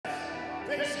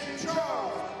facing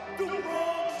Charles "The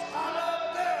Bronx"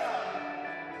 Oliveira.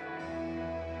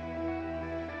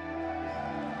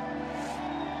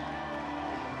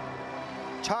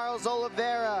 Charles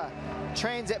Oliveira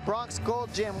trains at Bronx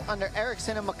Gold Gym under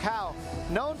Erickson in Macau,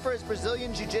 known for his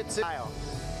Brazilian Jiu-Jitsu style.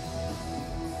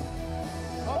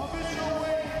 Official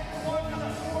weight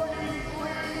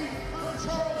 143 for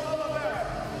Charles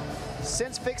Oliveira.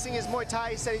 Since fixing his Muay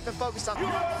Thai, he said he's been focused on UFC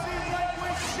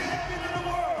lightweight champion of the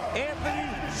world, Anthony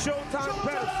Showtime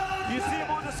Pettis. You see him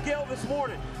on the scale this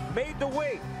morning. Made the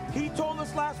weight. He told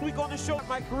us last week on the show,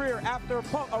 my career after a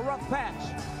rough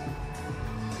patch.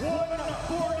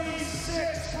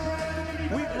 146 for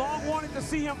Anthony. We've long wanted to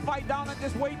see him fight down at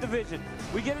this weight division.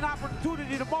 We get an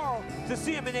opportunity tomorrow to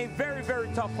see him in a very, very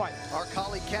tough fight. Our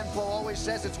colleague Ken Flo always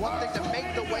says it's one thing to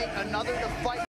make the weight, another to fight.